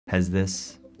Has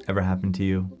this ever happened to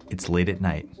you? It's late at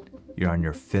night, you're on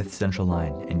your 5th central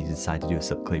line and you decide to do a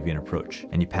subclavian approach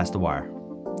and you pass the wire.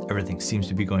 Everything seems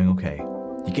to be going okay.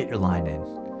 You get your line in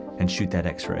and shoot that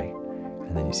x-ray,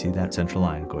 and then you see that central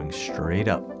line going straight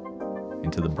up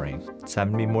into the brain. It's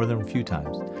happened to me more than a few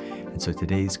times. And so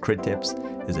today's Crit Tips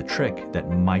is a trick that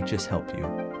might just help you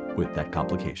with that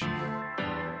complication.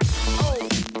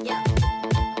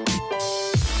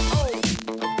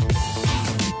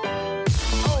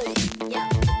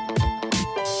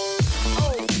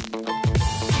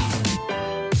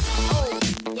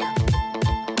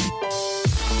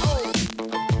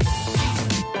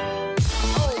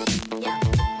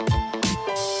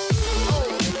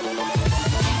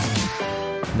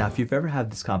 Now, if you've ever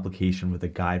had this complication where the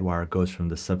guide wire goes from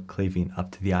the subclavian up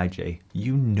to the IJ,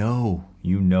 you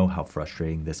know how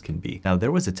frustrating this can be. Now,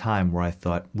 there was a time where I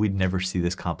thought we'd never see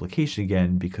this complication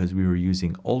again because we were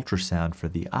using ultrasound for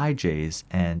the IJs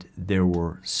and there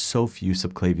were so few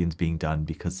subclavians being done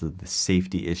because of the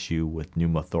safety issue with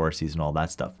pneumothoraces and all that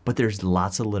stuff. But there's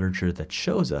lots of literature that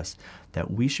shows us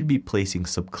that we should be placing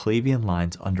subclavian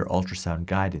lines under ultrasound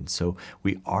guidance. So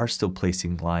we are still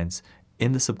placing lines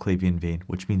in the subclavian vein,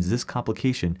 which means this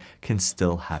complication can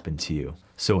still happen to you.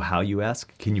 So how, you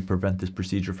ask? Can you prevent this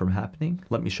procedure from happening?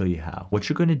 Let me show you how. What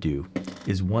you're going to do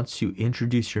is once you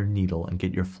introduce your needle and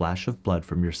get your flash of blood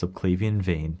from your subclavian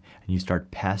vein and you start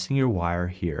passing your wire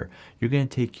here, you're going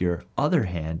to take your other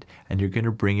hand and you're going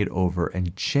to bring it over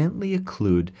and gently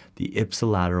occlude the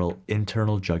ipsilateral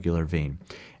internal jugular vein.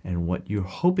 And what you're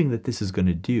hoping that this is going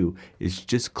to do is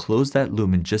just close that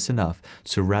lumen just enough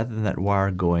so rather than that wire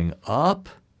going up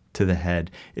to the head,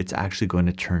 it's actually going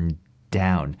to turn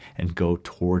down and go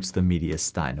towards the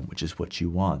mediastinum, which is what you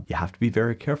want. You have to be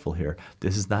very careful here.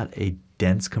 This is not a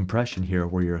dense compression here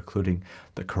where you're occluding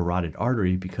the carotid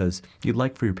artery, because you'd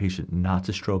like for your patient not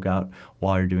to stroke out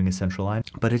while you're doing a central line,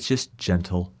 but it's just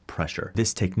gentle pressure.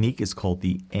 This technique is called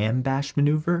the Ambesh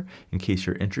maneuver, in case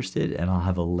you're interested, and I'll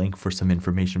have a link for some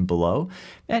information below.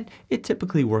 And it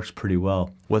typically works pretty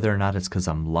well, whether or not it's because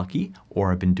I'm lucky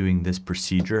or I've been doing this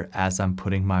procedure as I'm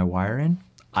putting my wire in.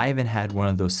 I haven't had one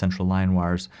of those central line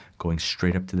wires going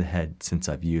straight up to the head since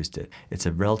I've used it. It's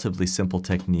a relatively simple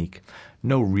technique,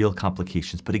 no real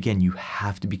complications, but again, you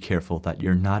have to be careful that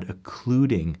you're not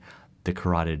occluding the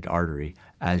carotid artery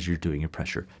as you're doing your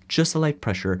pressure. Just a light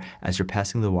pressure as you're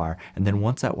passing the wire, and then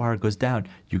once that wire goes down,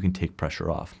 you can take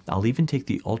pressure off. I'll even take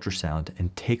the ultrasound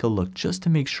and take a look just to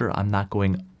make sure I'm not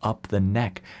going up the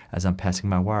neck as I'm passing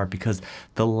my wire, because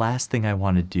the last thing I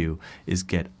want to do is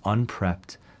get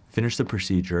unprepped, finish the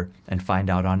procedure, and find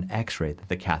out on x-ray that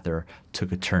the catheter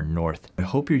took a turn north. I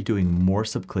hope you're doing more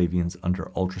subclavians under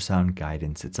ultrasound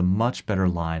guidance. It's a much better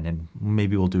line, and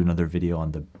maybe we'll do another video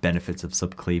on the benefits of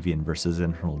subclavian versus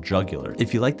internal jugular.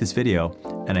 If you liked this video,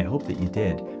 and I hope that you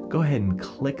did, go ahead and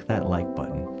click that like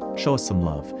button. Show us some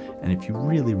love. And if you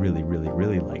really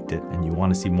liked it and you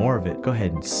want to see more of it, go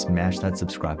ahead and smash that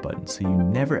subscribe button so you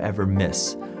never ever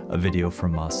miss a video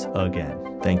from us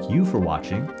again. Thank you for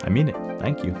watching. I mean it.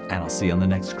 Thank you. And I'll see you on the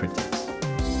next Crit Tips.